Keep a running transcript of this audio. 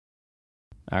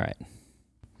All right.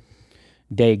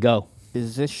 Day go.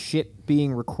 Is this shit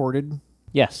being recorded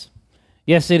Yes.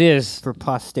 Yes, it is. for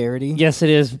posterity? Yes, it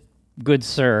is, good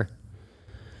sir.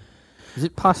 Is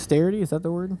it posterity? Is that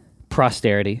the word?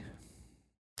 Posterity.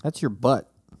 That's your butt.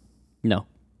 No.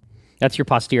 That's your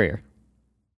posterior.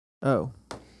 Oh.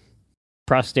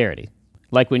 Posterity.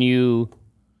 Like when you...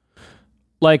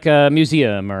 Like a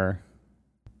museum or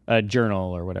a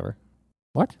journal or whatever.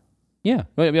 What? Yeah.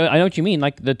 I know what you mean.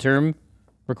 Like the term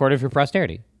recorded for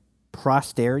posterity.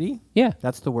 Posterity? Yeah.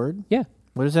 That's the word? Yeah.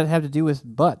 What does that have to do with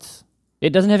butts?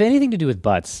 It doesn't have anything to do with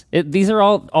butts. These are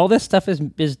all this stuff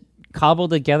is cobbled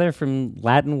together from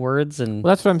Latin words and...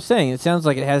 Well, that's what I'm saying. It sounds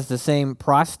like it has the same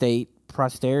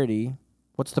posterity.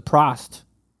 What's the prost?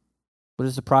 What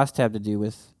does the prost have to do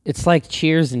with? It's like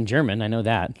cheers in German. I know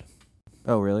that.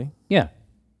 Oh, really? Yeah.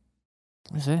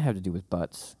 What does that have to do with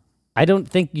butts? I don't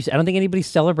think anybody's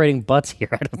celebrating butts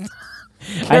here.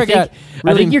 I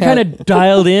think you're kind of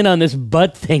dialed in on this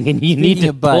butt thing, and you need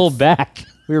to pull back.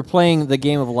 We were playing the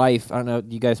game of life. I don't know.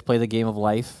 Do you guys play the game of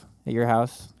life at your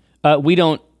house? We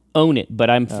don't own it, but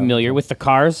I'm familiar with the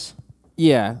cars.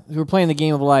 Yeah, we were playing the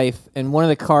game of life, and one of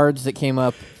the cards that came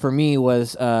up for me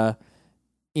was,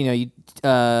 you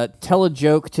tell a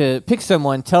joke pick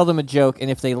someone, tell them a joke, and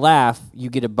if they laugh, you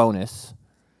get a bonus.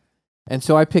 And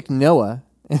so I picked Noah,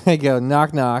 and I go,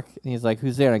 knock, knock. And he's like,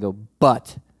 who's there? And I go,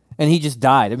 butt. And he just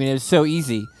died. I mean, it was so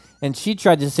easy. And she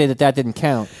tried to say that didn't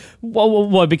count.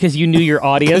 What, because you knew your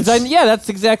audience? Yeah, that's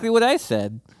exactly what I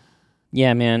said.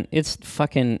 Yeah, man, it's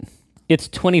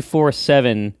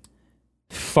 24/7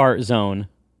 fart zone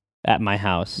at my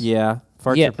house. Yeah,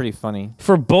 farts are pretty funny.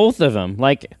 For both of them.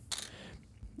 Like,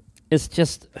 it's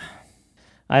just,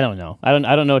 I don't know. I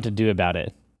don't know what to do about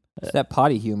it. It's that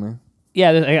potty humor.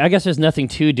 Yeah, I guess there's nothing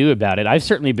to do about it. I've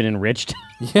certainly been enriched.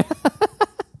 Yeah.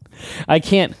 I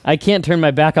can't turn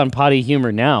my back on potty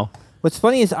humor now. What's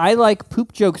funny is I like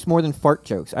poop jokes more than fart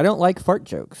jokes. I don't like fart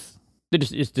jokes.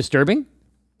 It's disturbing?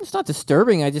 It's not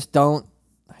disturbing. I don't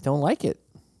like it.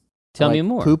 Tell me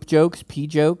more. Poop jokes, pee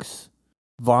jokes,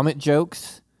 vomit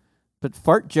jokes, but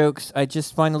fart jokes I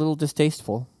just find a little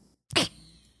distasteful.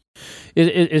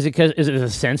 Is it a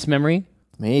sense memory?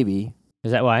 Maybe.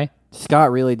 Is that why?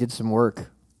 Scott really did some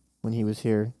work when he was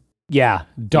here. Yeah,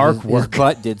 dark work. His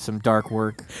butt did some dark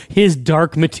work. His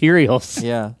dark materials.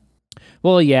 Yeah.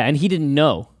 Well, yeah, and he didn't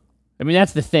know. I mean,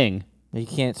 that's the thing. He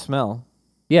can't smell.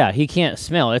 Yeah, he can't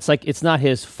smell. It's like it's not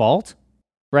his fault,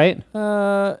 right?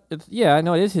 Yeah, I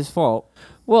know it is his fault.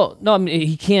 Well, no, I mean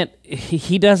he can't.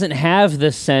 He doesn't have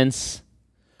the sense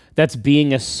that's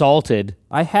being assaulted.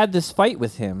 I had this fight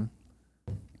with him.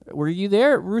 Were you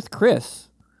there, Ruth Chris?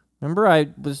 Remember, I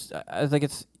was like,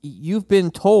 you've been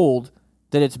told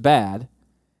that it's bad,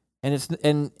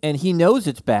 and he knows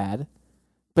it's bad,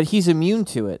 but he's immune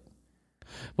to it.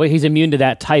 Well, he's immune to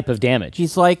that type of damage.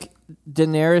 He's like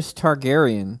Daenerys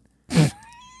Targaryen.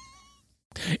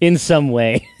 In some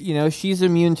way. You know, she's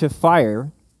immune to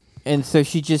fire, and so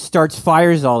she just starts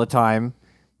fires all the time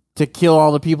to kill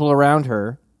all the people around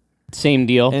her. Same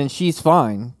deal. And she's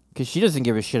fine, because she doesn't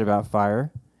give a shit about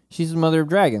fire. She's the mother of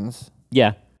dragons.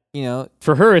 Yeah. You know,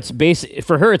 for her it's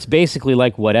basically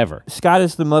like whatever. Scott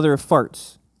is the mother of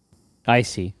farts. I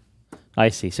see.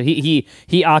 So he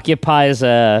occupies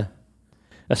a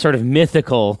sort of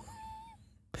mythical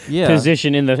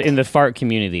position in the fart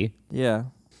community. Yeah.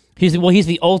 He's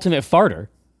the ultimate farter.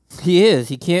 He is.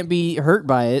 He can't be hurt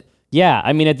by it. Yeah,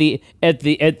 I mean at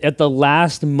the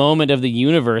last moment of the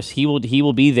universe, he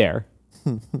will be there.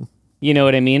 You know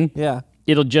what I mean? Yeah.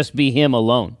 It'll just be him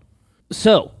alone.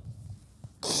 So,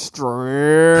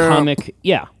 strip. Comic,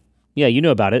 yeah, you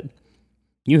know about it.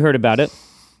 You heard about it.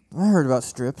 I heard about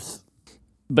strips.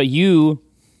 But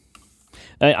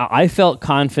I felt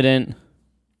confident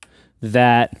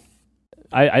that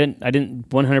I didn't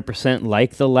 100%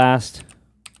 like the last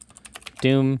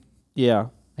Doom. Yeah.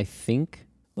 I think.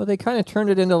 Well, they kind of turned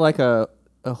it into like a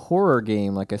horror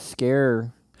game, like a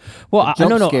scare. Well,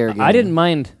 scare game. I didn't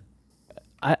mind.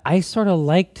 I sort of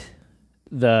liked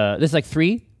this is like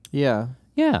 3. Yeah.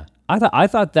 Yeah. I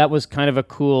thought that was kind of a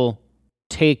cool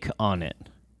take on it.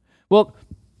 Well,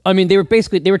 I mean, they were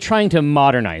trying to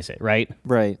modernize it, right?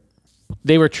 Right.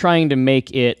 They were trying to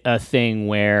make it a thing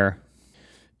where,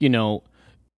 you know,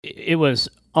 it was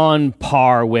on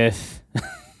par with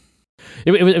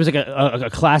it was like a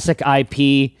classic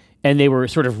IP, and they were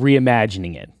sort of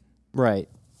reimagining it. Right.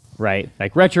 Right.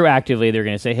 Like retroactively, they're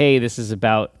going to say, "Hey, this is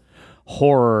about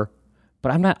horror,"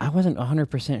 but I wasn't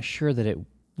 100% sure that it.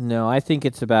 No, I think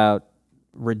it's about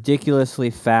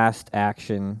ridiculously fast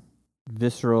action,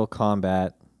 visceral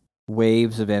combat,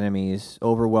 waves of enemies,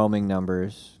 overwhelming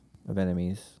numbers of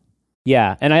enemies.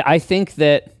 Yeah, and I think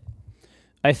that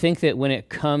when it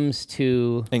comes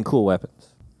to And cool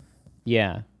weapons.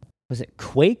 yeah, was it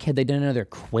Quake? Had they done another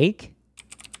Quake?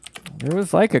 There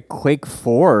was like a Quake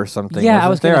 4 or something. Yeah, wasn't I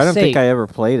was there? gonna I don't say. think I ever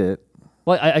played it.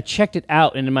 Well, I checked it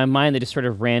out, and in my mind they just sort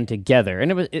of ran together,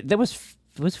 and it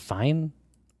was fine.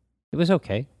 It was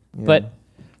okay, Yeah. but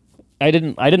I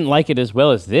didn't like it as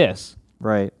well as this.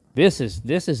 Right. This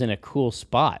is in a cool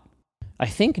spot. I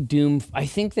think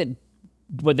that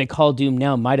what they call Doom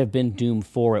now might have been Doom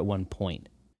 4 at one point.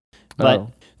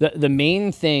 But the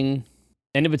main thing,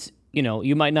 and if it's,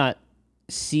 you might not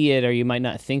see it or you might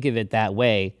not think of it that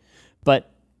way,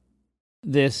 but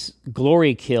this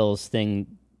glory kills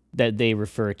thing that they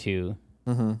refer to,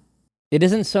 it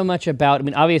isn't so much about, I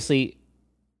mean, obviously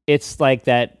it's like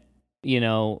that,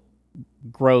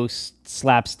 gross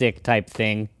slapstick type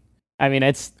thing. I mean,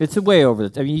 it's a way over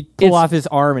the. I mean, you pull off his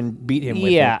arm and beat him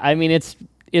with it. Yeah, I mean,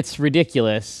 it's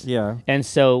ridiculous. Yeah. And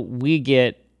so we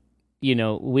get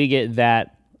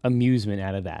that amusement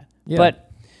out of that. Yeah.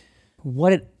 But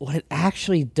what it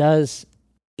actually does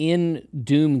in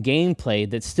Doom gameplay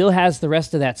that still has the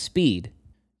rest of that speed,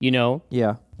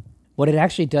 Yeah. what it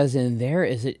actually does in there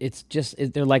is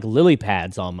they're like lily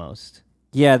pads almost.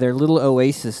 Yeah, they're little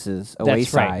oases.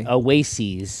 That's right.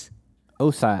 Oases.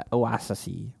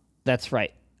 Oasis. That's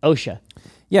right. OSHA.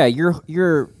 Yeah,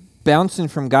 you're bouncing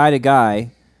from guy to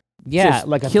guy. Yeah, just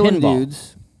like a killing pinball.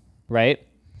 dudes, Right?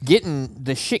 getting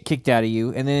the shit kicked out of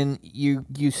you, and then you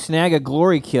snag a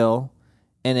glory kill,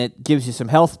 and it gives you some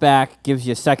health back, gives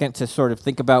you a second to sort of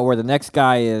think about where the next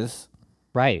guy is.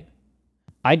 Right.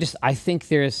 I think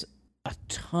there's a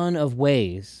ton of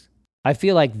ways. I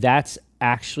feel like that's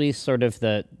actually sort of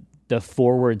the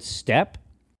forward step.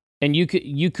 And you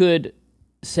could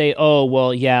say, oh,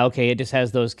 well, yeah, okay, it just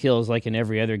has those kills like in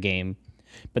every other game.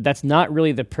 But that's not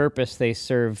really the purpose they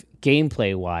serve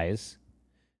gameplay-wise.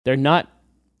 They're not,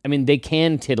 I mean, they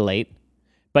can titillate,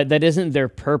 but that isn't their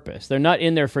purpose. They're not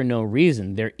in there for no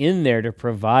reason. They're in there to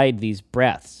provide these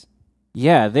breaths.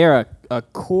 Yeah, they're a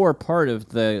core part of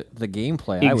the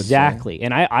gameplay, I would say. Exactly.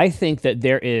 And I think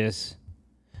that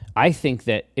I think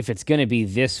that if it's going to be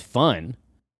this fun,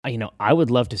 I would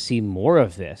love to see more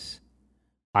of this.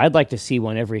 I'd like to see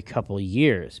one every couple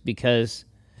years because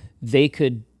they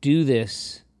could do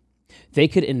this. They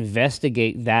could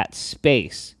investigate that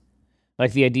space.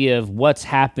 Like the idea of what's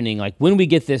happening, like when we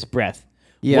get this breath,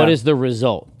 what is the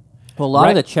result? Well, a lot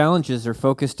of the challenges are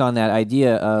focused on that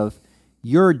idea of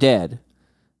you're dead.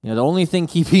 The only thing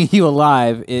keeping you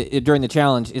alive during the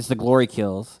challenge is the glory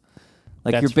kills.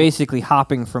 Like you're basically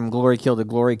hopping from glory kill to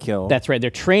glory kill. That's right. They're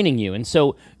training you. And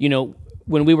so,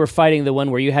 when we were fighting the one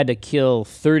where you had to kill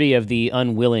 30 of the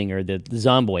unwilling or the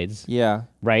zomboids. Yeah.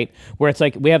 Right? Where it's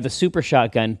like we have the super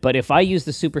shotgun, but if I use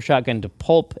the super shotgun to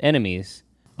pulp enemies,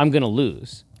 I'm going to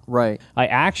lose. Right. I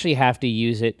actually have to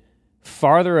use it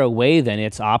farther away than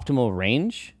its optimal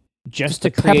range just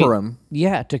to create, pepper 'em.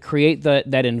 Yeah, to create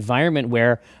that environment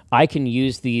where I can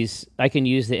use the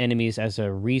enemies as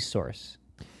a resource.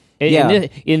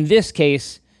 In this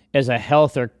case, as a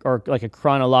health or like a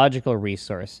chronological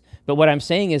resource. But what I'm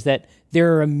saying is that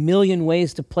there are a million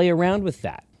ways to play around with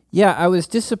that. Yeah, I was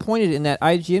disappointed in that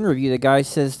IGN review. The guy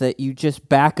says that you just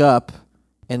back up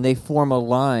and they form a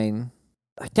line.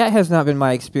 That has not been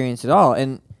my experience at all.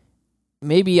 And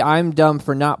maybe I'm dumb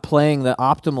for not playing the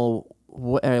optimal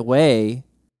way.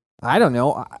 I don't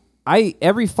know.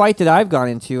 Every fight that I've gone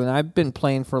into, and I've been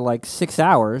playing for like 6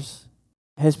 hours,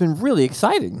 has been really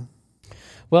exciting.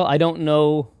 Well, I don't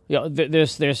know.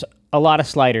 There's a lot of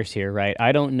sliders here, right?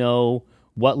 I don't know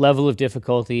what level of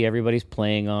difficulty everybody's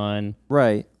playing on.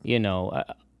 Right.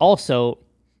 Also,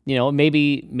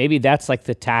 maybe that's like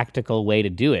the tactical way to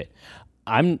do it.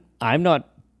 I'm not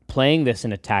playing this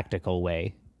in a tactical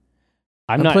way.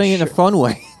 I'm not playing it in a fun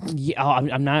way. Yeah,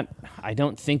 I'm not. I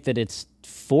don't think that it's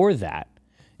for that.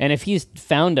 And if he's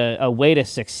found a way to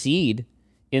succeed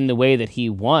in the way that he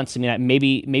wants, I mean,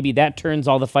 maybe that turns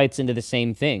all the fights into the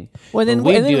same thing. Well, then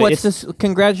what's this?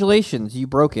 Congratulations, you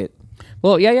broke it.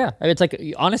 Well, yeah. It's like,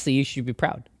 honestly, you should be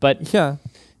proud. But yeah,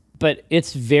 but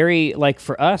it's very, like,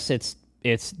 for us, it's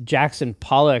Jackson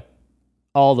Pollock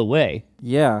all the way.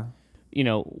 Yeah.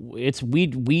 It's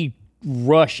we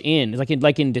rush in. It's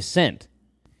like in Descent.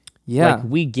 Yeah. Like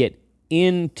we get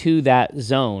into that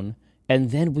zone and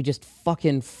then we just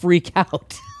fucking freak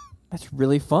out. That's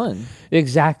really fun.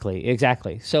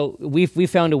 Exactly. So we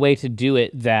found a way to do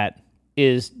it that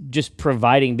is just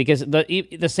providing, because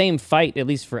the same fight, at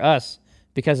least for us,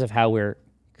 because of how we're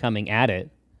coming at it,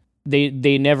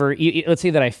 they never, let's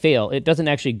say that I fail, it doesn't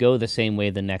actually go the same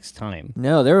way the next time.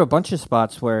 No, there were a bunch of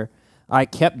spots where I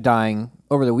kept dying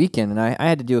over the weekend, and I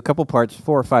had to do a couple parts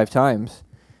 4 or 5 times,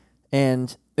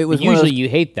 and it was Usually you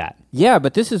hate that. Yeah,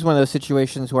 but this is one of those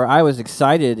situations where I was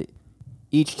excited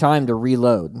each time to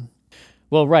reload.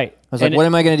 Well, right. I was like, what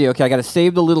am I going to do? Okay, I got to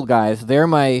save the little guys. They're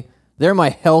my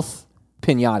health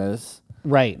piñatas.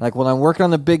 Right. Like, when I'm working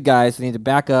on the big guys, I need to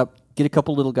back up, get a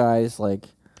couple little guys. Like,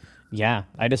 yeah,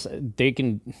 they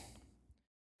can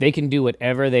do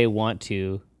whatever they want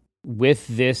to with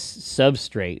this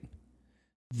substrate.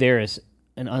 There is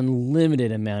an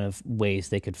unlimited amount of ways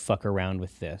they could fuck around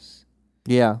with this.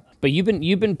 Yeah. But you've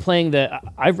been playing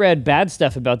I've read bad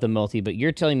stuff about the multi, but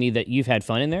you're telling me that you've had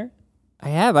fun in there? I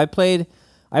have. I played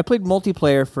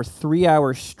multiplayer for 3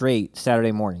 hours straight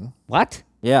Saturday morning. What?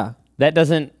 Yeah. That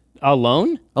doesn't...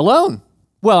 Alone? Alone.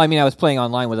 Well, I mean, I was playing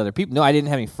online with other people. No, I didn't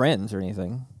have any friends or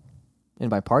anything in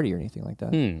my party or anything like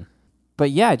that.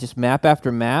 But yeah, just map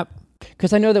after map.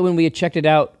 Because I know that when we had checked it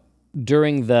out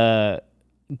during the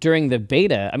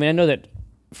beta, I mean, I know that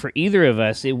for either of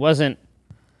us, it wasn't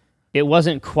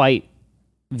quite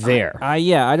there.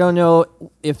 Yeah, I don't know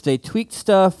if they tweaked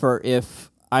stuff or if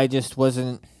I just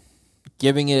wasn't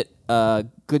giving it a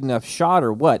good enough shot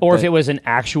or what. Or if it was an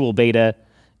actual beta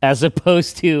as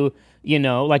opposed to,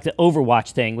 like the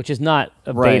Overwatch thing, which is not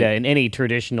a beta in any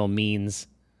traditional means.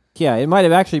 Yeah, it might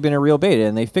have actually been a real beta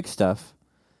and they fixed stuff.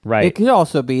 Right. It could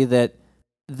also be that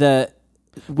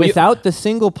without the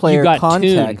single player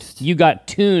context... You got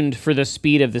tuned for the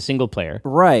speed of the single player.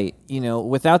 Right.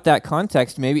 Without that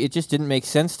context, maybe it just didn't make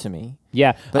sense to me.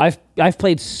 Yeah, but I've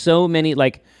played so many,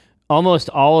 like almost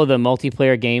all of the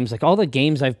multiplayer games, like all the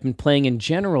games I've been playing in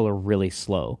general are really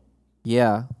slow.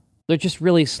 Yeah. They're just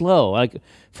really slow. Like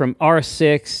from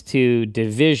R6 to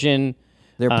Division.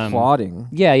 They're plodding.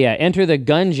 Yeah. Enter the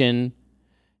Gungeon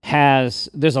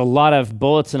there's a lot of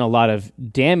bullets and a lot of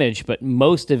damage, but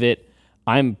most of it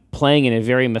I'm playing in a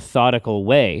very methodical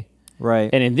way. Right.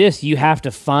 And in this, you have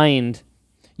to find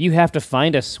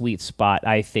a sweet spot,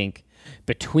 I think,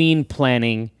 between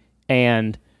planning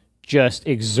and just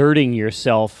exerting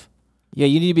yourself. Yeah,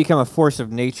 you need to become a force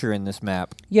of nature in this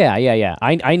map. Yeah.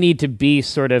 I need to be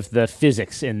sort of the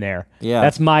physics in there. Yeah.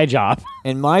 That's my job.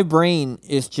 And my brain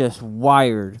is just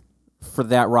wired for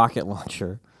that rocket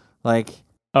launcher. Like,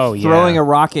 throwing a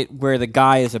rocket where the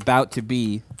guy is about to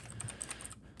be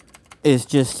is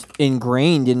just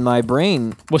ingrained in my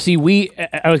brain. Well, see,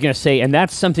 I was going to say, and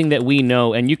that's something that we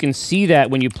know, and you can see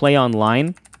that when you play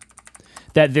online,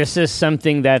 that this is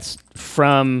something that's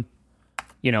from,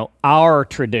 our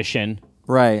tradition.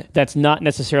 Right. That's not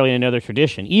necessarily another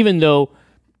tradition, even though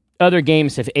other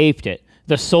games have aped it.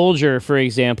 The Soldier, for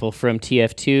example, from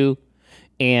TF2,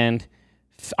 and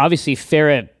obviously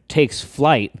Farah takes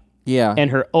flight. Yeah. And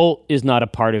her ult is not a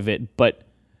part of it, but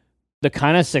the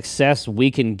kind of success we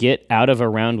can get out of a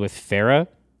round with Farah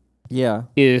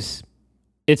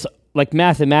it's like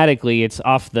mathematically it's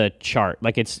off the chart.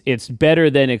 Like it's better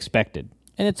than expected.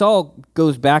 And it's all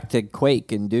goes back to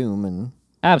Quake and Doom and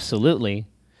absolutely.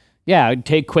 Yeah,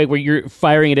 take Quake where you're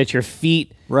firing it at your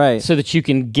feet right so that you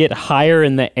can get higher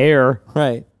in the air.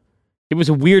 Right. It was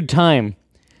a weird time.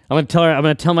 I'm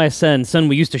gonna tell my son,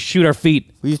 we used to shoot our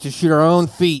feet. We used to shoot our own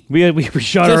feet. We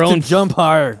shot just our own to jump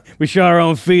higher. We shot our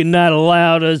own feet, and that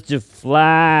allowed us to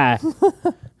fly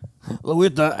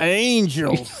with the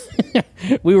angels.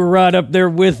 We were right up there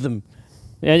with them.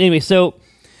 And anyway, so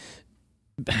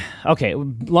okay.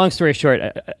 Long story short,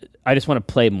 I just want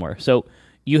to play more. So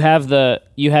you have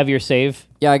your save.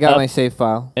 Yeah, I got my save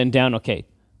file and down. Okay,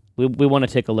 we want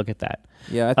to take a look at that.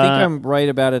 Yeah, I think I'm right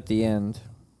about at the end.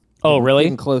 Oh, really?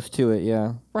 Getting close to it,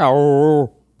 yeah.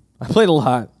 I played a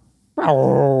lot.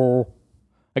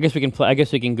 I guess we can play. I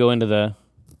guess we can go into the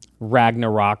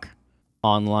Ragnarok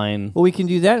online. Well, we can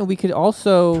do that, and we could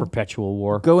also Perpetual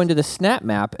War. Go into the snap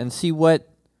map and see what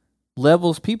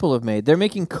levels people have made. They're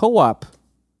making co-op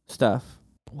stuff.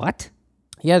 What?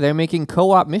 Yeah, they're making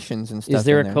co-op missions and stuff. Is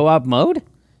there a co-op mode?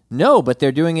 No, but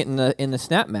they're doing it in the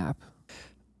snap map.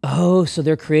 Oh, so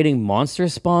they're creating monster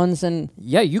spawns and...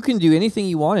 Yeah, you can do anything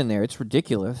you want in there. It's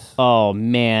ridiculous. Oh,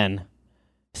 man.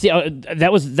 See,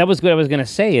 that was what I was going to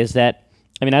say is that,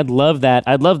 I mean, I'd love that.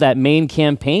 I'd love that main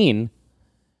campaign.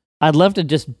 I'd love to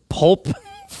just pulp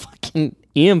fucking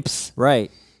imps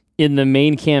right in the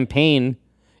main campaign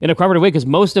in a cooperative way, because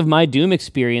most of my Doom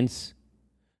experience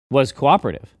was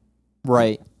cooperative.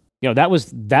 Right. That was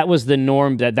the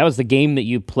norm. That was the game that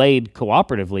you played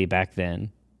cooperatively back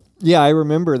then. Yeah, I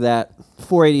remember that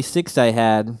 486 I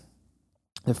had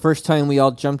the first time we all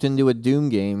jumped into a Doom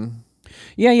game.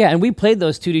 Yeah, and we played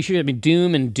those 2D shooters. I mean,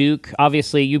 Doom and Duke,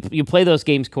 obviously, you play those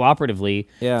games cooperatively.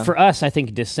 Yeah. For us, I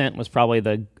think Descent was probably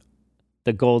the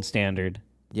gold standard.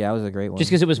 Yeah, it was a great one. Just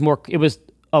because it was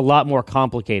a lot more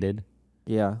complicated.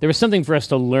 Yeah. There was something for us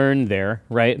to learn there,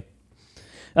 right?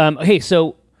 Hey,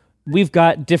 so we've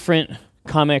got different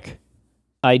comic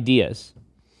ideas,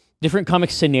 different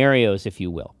comic scenarios, if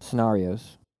you will.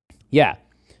 Scenarios. Yeah.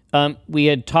 We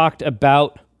had talked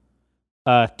about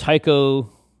Tycho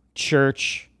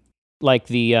Church, like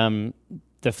the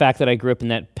fact that I grew up in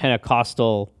that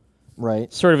Pentecostal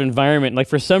Right. sort of environment. Like,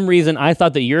 for some reason, I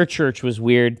thought that your church was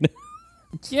weird.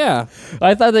 Yeah.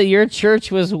 I thought that your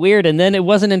church was weird, and then it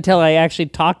wasn't until I actually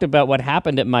talked about what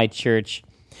happened at my church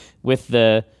with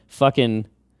the fucking,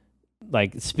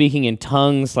 like, speaking in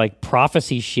tongues, like,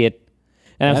 prophecy shit.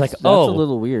 And I was like, That's oh, a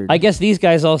little weird. I guess these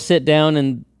guys all sit down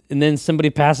and then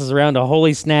somebody passes around a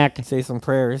holy snack, Say some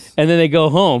prayers. and then they go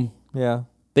home. Yeah.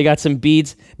 They got some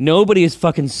beads. Nobody is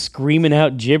fucking screaming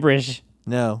out gibberish,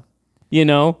 No. you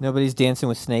know? Nobody's dancing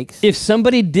with snakes. If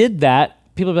somebody did that,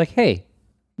 people would be like, hey,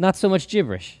 not so much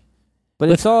gibberish. But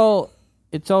it's all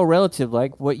relative.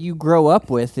 Like, what you grow up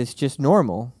with is just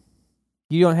normal.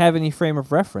 You don't have any frame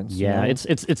of reference. Yeah, you know?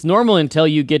 it's normal until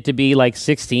you get to be like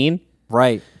 16,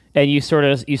 right. and you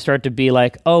start to be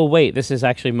like, oh wait, this is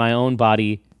actually my own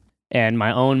body and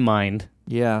my own mind,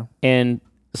 Yeah. and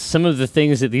some of the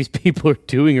things that these people are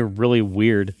doing are really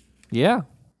weird. Yeah.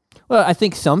 Well, I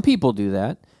think some people do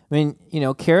that. I mean,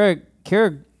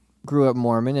 Kara grew up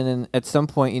Mormon, and then at some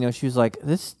point, she was like,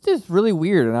 "This is really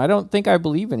weird, and I don't think I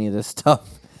believe any of this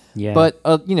stuff." Yeah. But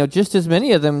just as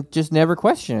many of them just never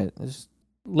question it.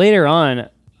 Later on,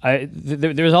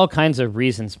 there was all kinds of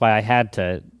reasons why I had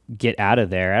to get out of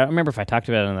there. I don't remember if I talked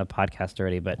about it on the podcast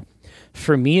already, but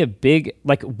for me,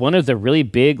 one of the really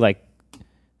big, like,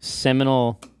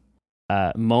 seminal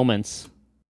moments.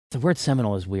 The word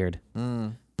seminal is weird,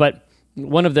 but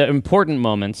one of the important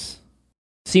moments,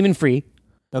 semen free,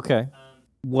 Okay.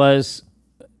 was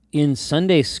in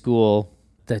Sunday school.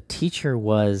 The teacher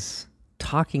was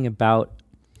talking about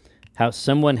how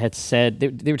someone had said,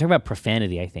 they were talking about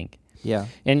profanity, I think. Yeah.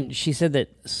 And she said that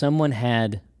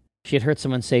she had heard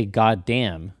someone say "God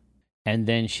damn," and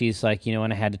then she's like,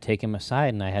 and I had to take him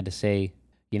aside, and I had to say,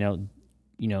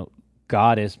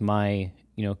 God is my,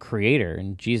 creator,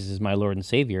 and Jesus is my Lord and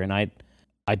Savior, and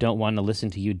I don't want to listen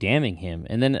to you damning him.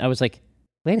 And then I was like,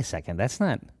 wait a second, that's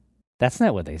not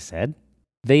what they said.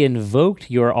 They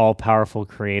invoked your all-powerful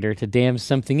creator to damn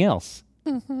something else.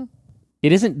 Mm-hmm. They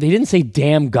didn't say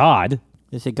damn God.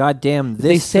 They say, God damn this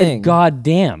They said thing. God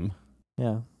damn.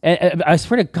 Yeah. And I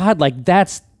swear to God, like,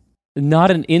 that's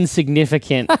not an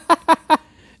insignificant...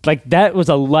 like, that was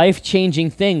a life-changing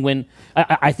thing. When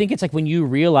I think it's like when you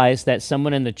realize that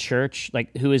someone in the church,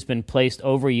 like, who has been placed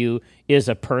over you is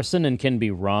a person and can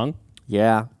be wrong.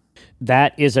 Yeah.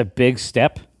 That is a big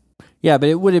step. Yeah, but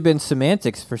it would have been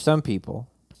semantics for some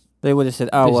people. They would have said,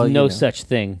 oh, There's well, no such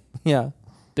thing. Yeah.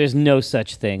 There's no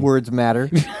such thing. Words matter.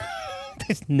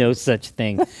 There's no such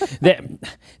thing. There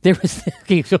was...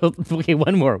 Okay,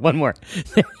 one more.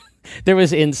 There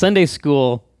was in Sunday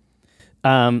school...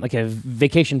 like a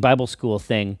vacation Bible school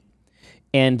thing,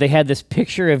 and they had this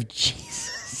picture of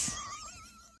Jesus.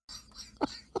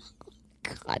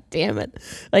 God damn it.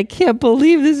 I can't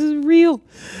believe this is real.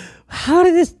 How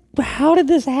did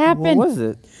this happen? What was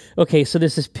it? Okay, so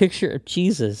there's this picture of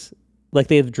Jesus, like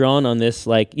they've drawn on this,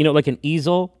 like, like an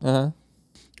easel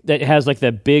that has like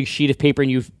the big sheet of paper, and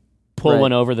you pull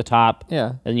one over the top,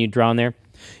 and you draw on there.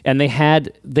 And they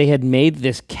had made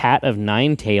this cat of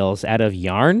nine tails out of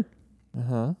yarn.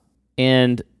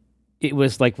 And it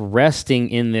was like resting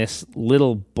in this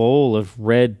little bowl of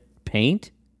red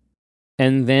paint.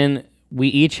 And then we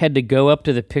each had to go up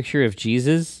to the picture of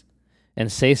Jesus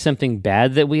and say something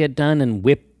bad that we had done and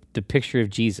whip the picture of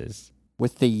Jesus.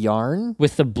 With the yarn?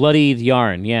 With the bloodied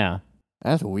yarn, yeah.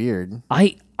 That's weird.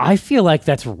 I feel like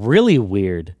that's really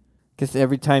weird. Because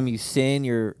every time you sin,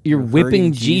 you're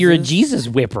whipping Jesus? You're a Jesus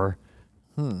whipper.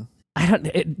 I don't...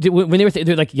 when they were...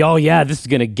 they're like, oh yeah, this is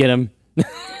going to get him.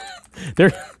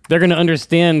 They're going to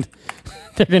understand.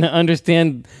 They're going to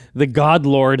understand the God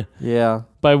Lord. Yeah.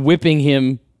 By whipping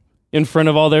him in front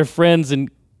of all their friends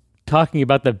and talking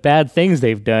about the bad things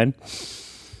they've done.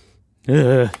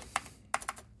 Ugh.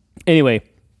 Anyway,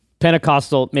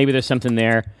 Pentecostal, maybe there's something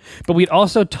there. But we'd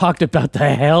also talked about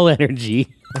the hell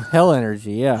energy. Hell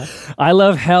energy, yeah. I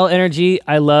love hell energy.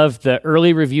 I love the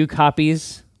early review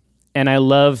copies. And I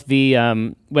love the,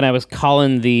 when I was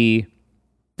calling the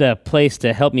place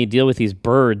to help me deal with these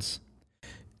birds,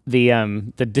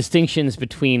 the distinctions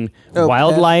between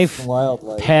wildlife,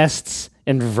 pests,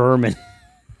 and vermin.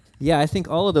 Yeah, I think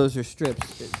all of those are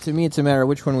strips. To me, it's a matter of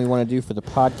which one we want to do for the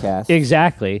podcast.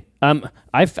 Exactly.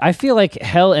 I feel like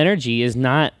hell energy is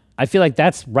not... I feel like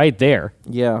that's right there.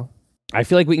 Yeah. I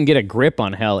feel like we can get a grip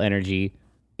on hell energy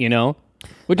you know?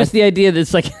 But just the idea that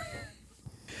it's like,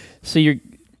 so there's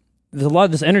a lot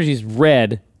of this energy is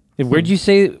red. Where'd you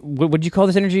say, what'd you call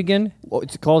this energy again? Well,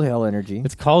 it's called hell energy.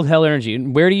 It's called hell energy.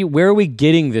 And where are we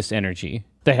getting this energy?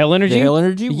 The hell energy? The hell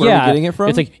energy? Where are we getting it from?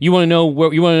 It's like, you want to know where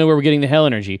we're getting the hell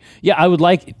energy. Yeah, I would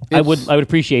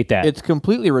appreciate that. It's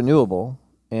completely renewable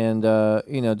and,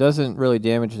 doesn't really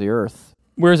damage the earth.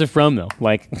 Where is it from, though?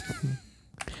 Like,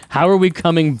 how are we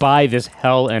coming by this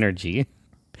hell energy?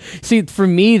 See, for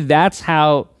me, that's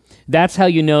how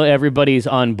you know everybody's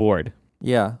on board.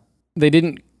 Yeah. They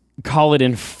didn't call it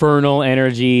infernal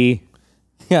energy.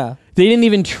 Yeah. They didn't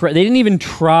even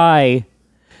try.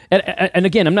 And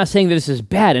again, I'm not saying that this is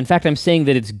bad. In fact, I'm saying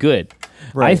that it's good.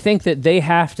 Right. I think that they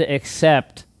have to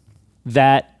accept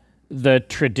that the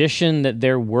tradition that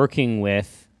they're working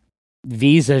with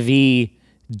vis-a-vis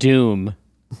Doom,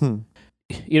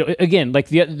 again, like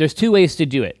there's two ways to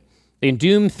do it. In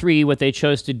Doom 3, what they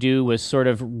chose to do was sort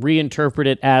of reinterpret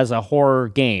it as a horror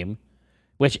game,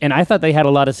 and I thought they had a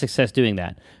lot of success doing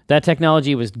that. That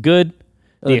technology was good.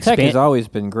 The tech has always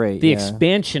been great. The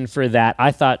expansion for that,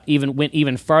 I thought, went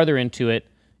even farther into it,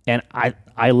 and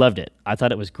I loved it. I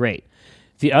thought it was great.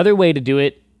 The other way to do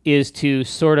it is to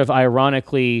sort of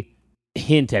ironically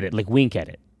hint at it, like wink at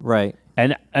it. Right.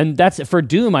 And that's, for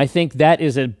Doom, I think that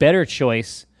is a better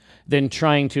choice than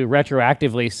trying to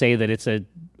retroactively say that it's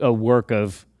a work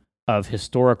of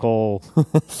historical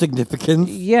significance.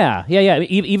 Yeah.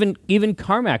 Even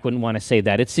Carmack wouldn't want to say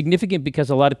that. It's significant because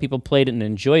a lot of people played it and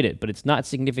enjoyed it, but it's not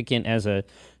significant as a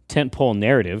tentpole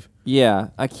narrative. Yeah,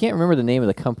 I can't remember the name of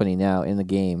the company now in the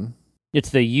game. It's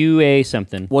the UA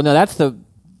something. Well, no, that's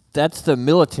the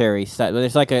military side.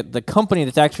 There's like the company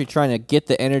that's actually trying to get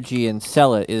the energy and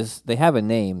sell it. They have a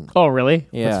name. Oh, really?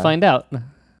 Yeah. Let's find out.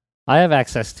 I have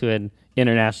access to an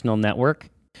international network.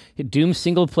 Doom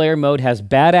single-player mode has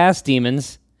badass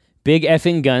demons, big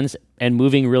effing guns, and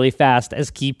moving really fast as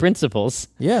key principles.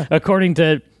 Yeah. According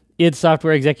to id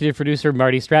Software executive producer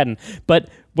Marty Stratton. But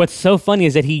what's so funny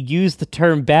is that he used the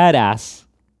term badass.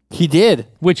 He did.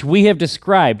 Which we have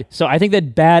described. So I think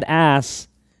that badass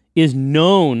is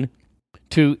known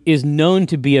to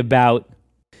be about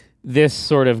this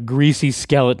sort of greasy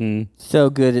skeleton. So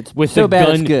good. It's with so the bad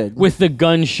gun, it's good. With the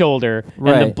gun shoulder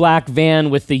and the black van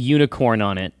with the unicorn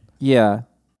on it. Yeah.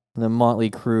 The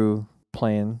Motley Crue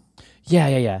playing.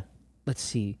 Yeah. Let's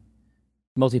see.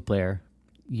 Multiplayer.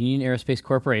 Union Aerospace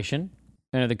Corporation.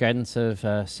 Under the guidance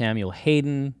of Samuel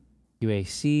Hayden.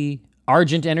 UAC.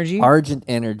 Argent Energy.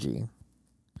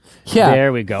 Yeah.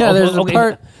 There we go. Yeah, there's a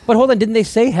part. But hold on, didn't they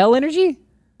say Hell Energy?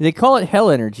 They call it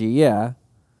Hell Energy, yeah.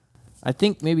 I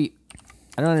think maybe...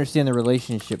 I don't understand the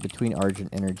relationship between Argent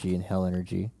Energy and Hell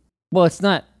Energy. Well, it's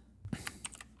not...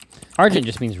 Argent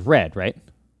just means red, right?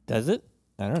 Does it?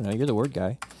 I don't know. You're the word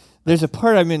guy. There's a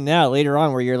part I'm in now, later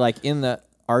on, where you're like in the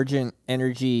Argent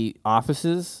Energy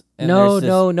offices. And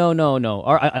no.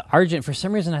 Argent, for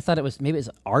some reason, I thought maybe it's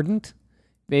Ardent?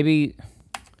 Maybe...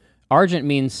 Argent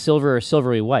means silver or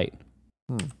silvery white.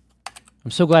 I'm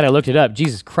so glad I looked it up.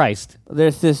 Jesus Christ.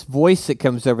 There's this voice that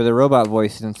comes over, the robot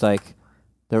voice, and it's like,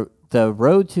 the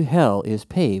road to hell is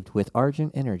paved with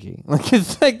Argent Energy. Like,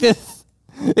 it's like this.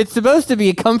 It's supposed to be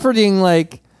a comforting,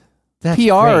 like, That's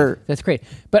PR. Great. That's great.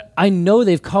 But I know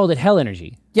they've called it Hell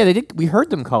Energy. Yeah, they did. We heard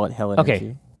them call it Hell Energy.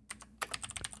 Okay.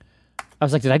 I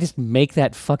was like, did I just make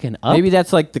that fucking up? Maybe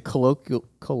that's like the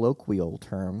colloquial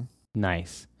term.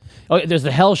 Nice. Oh, there's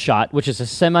the Hell Shot, which is a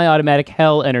semi-automatic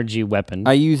Hell Energy weapon.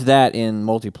 I use that in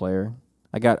multiplayer.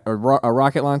 I got a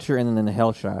rocket launcher and then the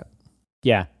Hell Shot.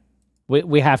 Yeah.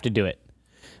 We have to do it.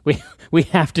 We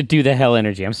have to do the Hell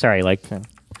Energy. I'm sorry, like... Okay.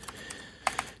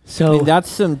 So... I mean, that's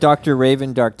some Dr.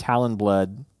 Raven Dark Talon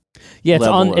blood. Yeah,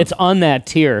 it's on that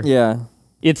tier. Yeah.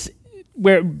 It's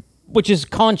which is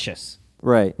conscious.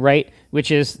 Right. Right?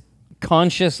 Which is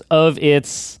conscious of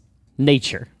its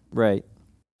nature. Right.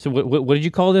 So what did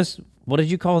you call this? What did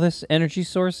you call this energy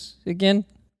source again?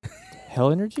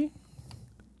 Hell Energy?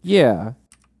 Yeah.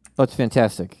 Oh, it's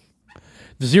fantastic.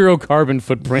 Zero carbon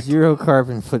footprint. Zero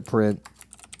carbon footprint.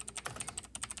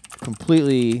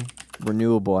 Completely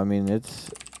renewable. I mean, it's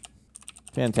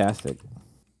fantastic.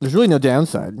 There's really no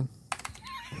downside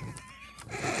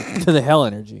to the Hell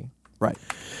Energy. Right.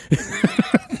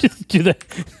 to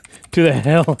the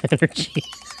Hell Energy.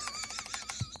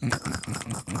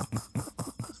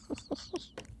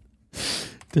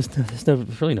 There's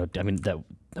really no. I mean,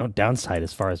 no downside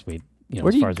as far as we.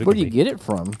 Where do you get it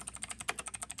from?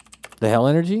 The Hell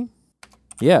Energy?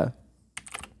 Yeah.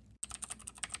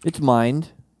 It's mined,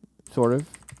 sort of.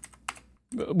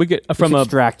 We get from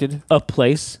extracted. A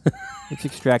place. It's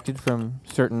extracted from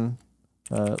certain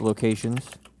locations.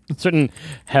 Certain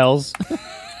hells.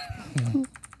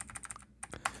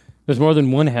 There's more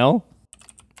than one hell?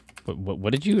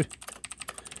 What did you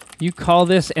call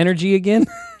this energy again?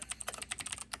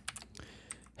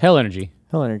 Hell energy.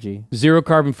 Hell energy. 0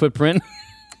 carbon footprint.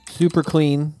 Super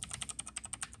clean.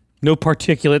 No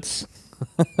particulates.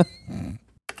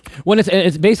 When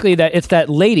it's basically it's that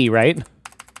lady, right?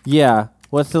 Yeah.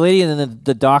 Well, it's the lady and then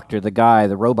the doctor, the guy,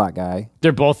 the robot guy.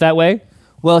 They're both that way?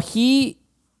 Well, he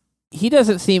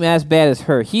doesn't seem as bad as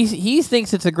her. He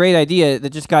thinks it's a great idea that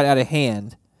just got out of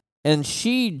hand. And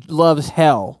she loves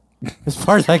hell, as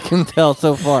far as I can tell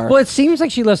so far. Well, it seems like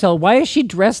she loves hell. Why is she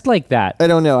dressed like that? I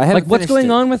don't know. I haven't what's going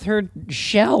finished it. on with her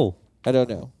shell? I don't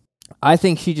know. I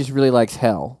think she just really likes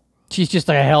hell. She's just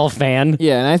a hell fan.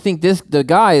 Yeah, and I think the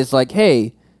guy is like,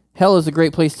 hey, hell is a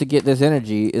great place to get this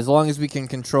energy as long as we can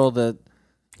control the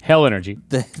hell energy.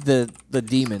 The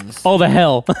demons. Oh, the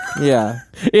hell. Yeah.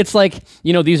 It's like,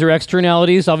 these are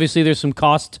externalities. Obviously, there's some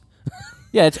cost.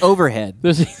 Yeah, it's overhead.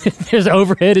 There's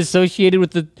overhead associated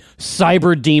with the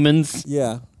cyber demons.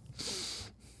 Yeah.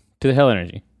 To the hell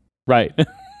energy. Right.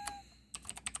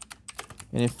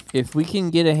 And if we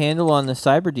can get a handle on the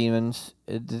cyber demons,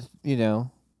 there's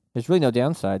really no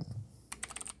downside.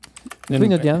 There's really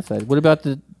no downside. What about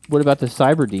the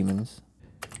cyber demons?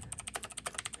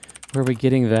 Where are we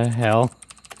getting the hell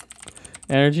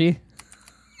energy?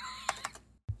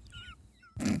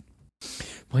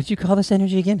 What'd you call this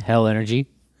energy again? Hell energy.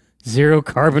 0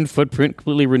 carbon footprint,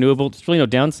 completely renewable. There's really no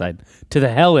downside to the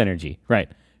hell energy. Right.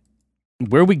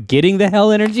 Where are we getting the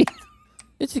hell energy?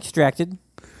 It's extracted.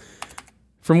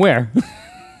 From where?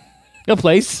 A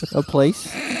place. A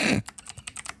place.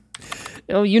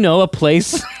 Oh, a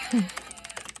place.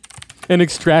 An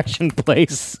extraction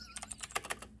place.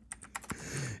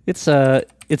 It's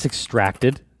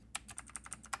extracted.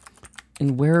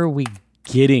 And where are we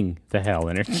getting the hell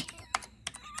energy?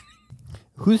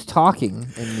 Who's talking?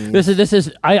 This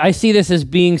is. I see this as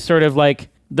being sort of like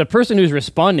the person who's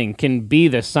responding can be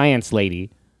the science lady.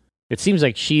 It seems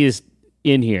like she is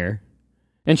in here,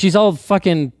 and she's all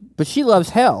fucking. But she loves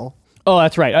hell. Oh,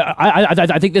 that's right.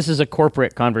 I think this is a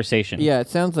corporate conversation. Yeah, it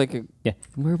sounds like a. Yeah,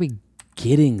 where are we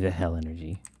getting the hell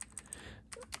energy?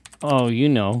 Oh,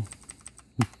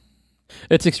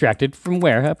 it's extracted from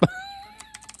where?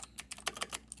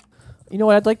 You know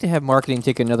what? I'd like to have marketing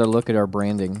take another look at our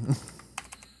branding.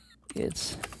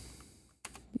 It's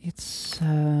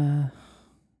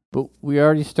But we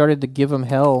already started the Give 'em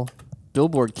Hell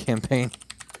billboard campaign.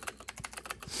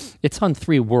 It's on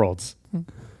 3 worlds.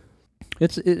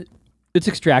 It's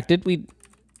extracted. We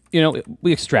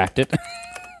extract it.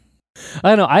 I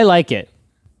don't know. I like it.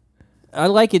 I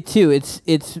like it too.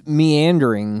 It's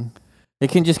meandering. It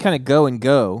can just kind of go and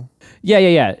go.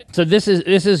 Yeah. So there's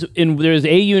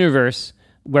a universe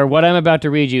where what I'm about to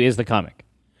read you is the comic.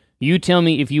 You tell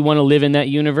me if you want to live in that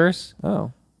universe.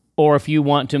 Oh. Or if you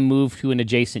want to move to an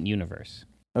adjacent universe.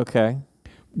 Okay.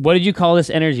 What did you call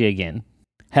this energy again?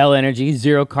 Hell energy,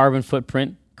 0 carbon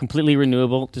footprint, completely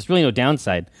renewable. There's really no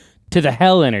downside to the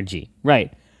hell energy.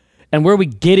 Right. And where are we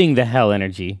getting the hell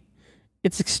energy?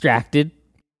 It's extracted.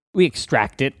 We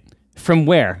extract it. From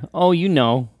where? Oh,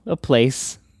 a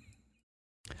place.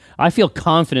 I feel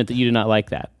confident that you do not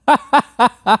like that.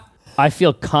 I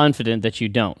feel confident that you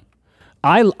don't.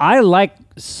 I like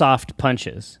soft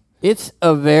punches. It's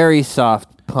a very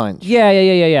soft punch. Yeah,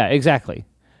 exactly.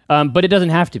 But it doesn't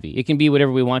have to be. It can be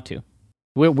whatever we want to.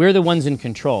 We're the ones in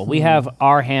control. We have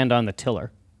our hand on the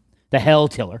tiller, the hell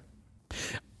tiller.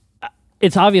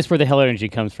 It's obvious where the hell energy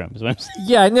comes from, is what I'm saying.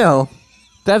 Yeah, I know.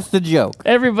 That's the joke.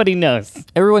 Everybody knows.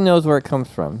 Everyone knows where it comes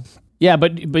from. Yeah,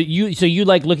 but you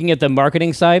like looking at the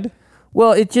marketing side?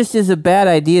 Well, it just is a bad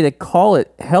idea to call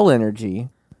it hell energy.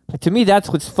 To me, that's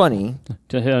what's funny.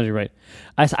 You're right.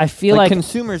 I feel like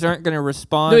consumers aren't going to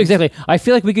respond. No, exactly. I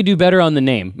feel like we could do better on the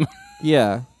name.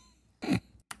 Yeah.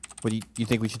 What do you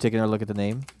think we should take another look at the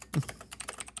name?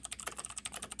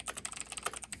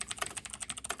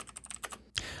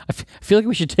 I feel like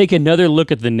we should take another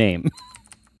look at the name.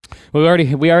 We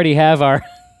already have our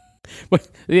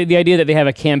the idea that they have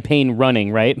a campaign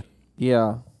running, right?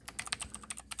 Yeah.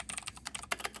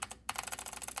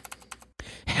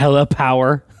 Hella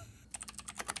power.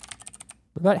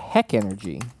 What about heck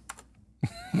energy?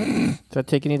 Does that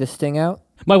take any of the sting out?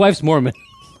 My wife's Mormon.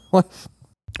 What?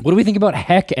 What do we think about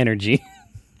heck energy?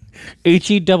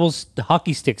 HE double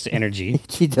hockey sticks energy.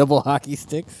 HE double hockey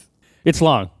sticks? It's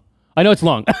long. I know it's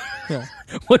long. Yeah.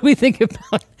 What do we think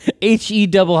about HE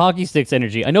double hockey sticks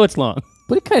energy? I know it's long.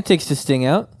 But it kind of takes the sting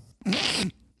out.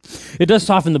 It does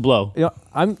soften the blow.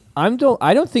 I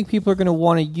don't think people are going to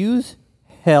want to use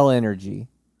hell energy.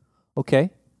 Okay.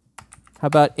 How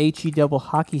about HE double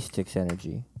hockey sticks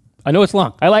energy? I know it's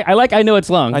long. I know it's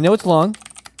long. I know it's long,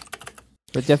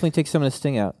 but it definitely takes some of the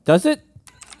sting out. Does it?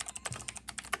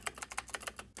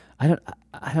 I don't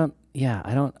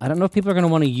know if people are going to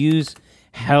want to use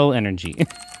hell energy.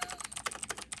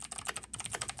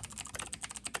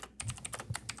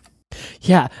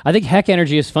 Yeah, I think heck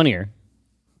energy is funnier.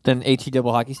 Than HE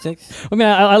double hockey sticks? I mean,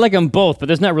 I like them both, but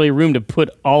there's not really room to put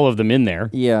all of them in there.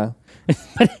 Yeah.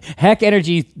 But heck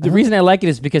energy, the reason I like it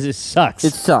is because it sucks.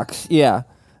 It sucks, yeah.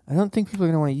 I don't think people are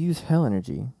going to want to use hell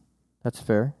energy. That's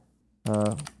fair.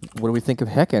 What do we think of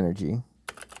heck energy?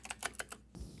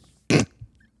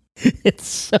 It's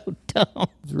so dumb.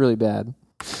 It's really bad.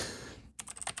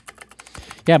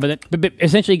 Yeah, but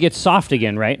essentially it gets soft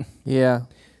again, right? Yeah.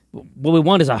 What we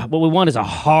want is a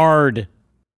hard,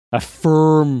 a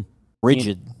firm,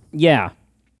 rigid. Yeah.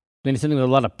 Then it's something with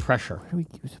a lot of pressure. What do we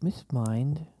use?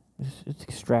 Mismined. It's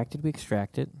extracted. We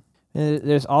extract it.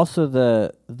 There's also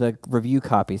the review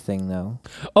copy thing, though.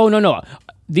 Oh no.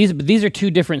 These are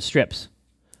two different strips.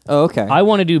 Oh, okay. I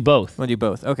want to do both. Want to do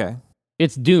both? Okay.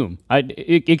 It's Doom.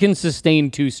 It can sustain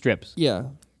two strips. Yeah.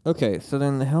 Okay. So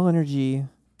then the hell energy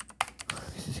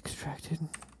is extracted.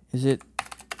 Is it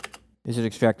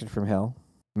extracted from hell?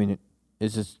 I mean,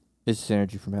 is this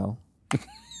energy from hell?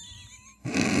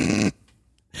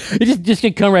 It just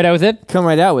can come right out with it. Come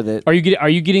right out with it. Are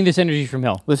you getting this energy from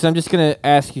hell? Listen, I'm just gonna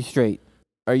ask you straight.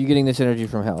 Are you getting this energy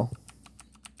from hell?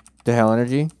 The hell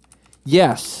energy?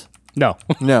 Yes. No.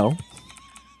 No.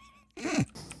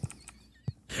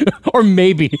 Or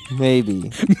maybe.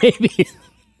 Maybe. Maybe.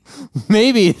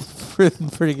 Maybe it's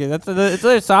pretty good. It's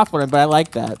a soft one, but I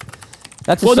like that.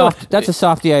 That's a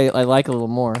softie I like a little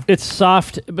more. It's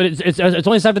soft, but it's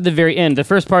only soft at the very end. The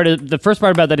first part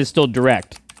about that is still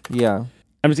direct. Yeah.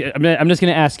 I'm just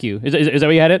gonna ask you. Is that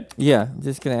where you had it? Yeah. I'm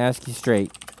just gonna ask you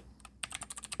straight.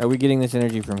 Are we getting this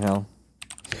energy from hell?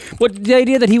 What the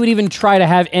idea that he would even try to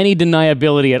have any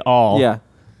deniability at all? Yeah.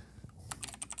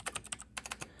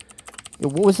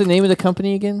 What was the name of the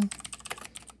company again?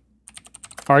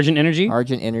 Argent Energy?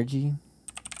 Argent Energy.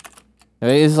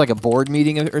 Is this like a board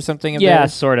meeting or something? Yeah,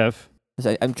 theirs? sort of.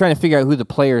 I'm trying to figure out who the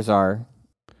players are.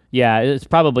 Yeah, it's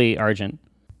probably Argent.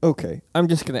 Okay. I'm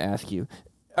just going to ask you.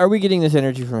 Are we getting this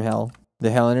energy from hell?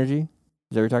 The hell energy? Is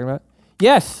that what you're talking about?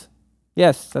 Yes.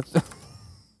 Yes. That's.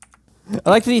 I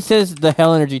like that he says the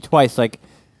hell energy twice. Like.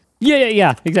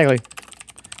 Yeah, exactly.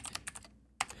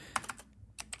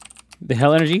 The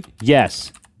hell energy?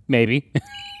 Yes. Maybe.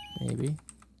 Maybe.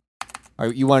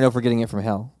 You want to know if we're getting it from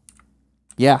hell?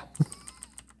 Yeah.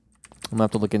 I'm going to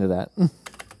have to look into that.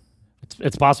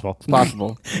 It's possible. It's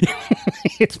possible.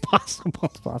 It's possible.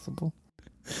 It's possible.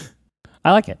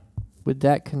 I like it. Would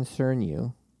that concern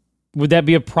you? Would that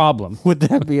be a problem? Would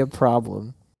that be a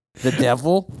problem? The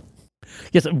devil?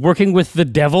 Yes, working with the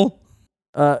devil?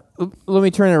 Let me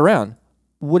turn it around.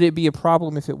 Would it be a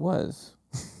problem if it was?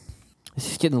 It's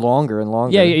just getting longer and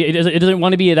longer. Yeah, it doesn't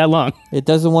want to be that long. It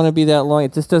doesn't want to be that long.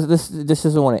 It just does. This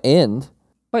doesn't want to end.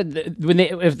 But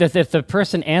if the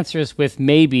person answers with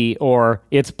maybe or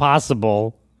it's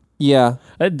possible, yeah,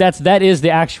 that is the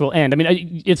actual end. I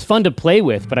mean, it's fun to play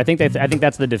with, but I think that's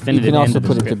the definitive. You can end also of the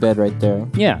put it script. to bed right there.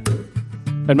 Yeah,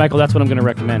 and Michael, that's what I'm going to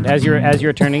recommend as your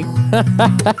attorney.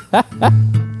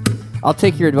 I'll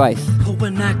take your advice. But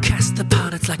when I cast the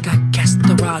pot, it's like I cast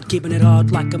the rod, keeping it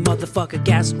hard like a motherfucker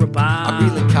gas robot. I'm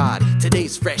reeling cod,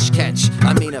 today's fresh catch.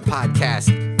 I mean a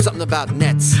podcast, something about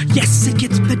nets. Yes, it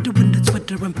gets better when it's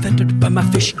winter. I'm fettered by my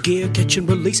fish gear, catch and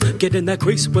release, get in that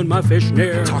crease when my fish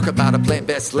near. Talk about a plant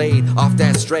best laid off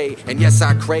that stray, and yes,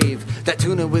 I crave that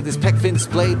tuna with his peck fin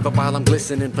splayed. But while I'm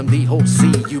glistening from the whole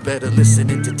sea, you better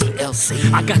listen into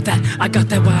TLC. I got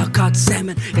that wild caught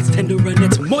salmon. It's tender and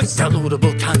it's moist.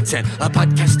 Downloadable content, a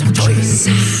podcast of choice.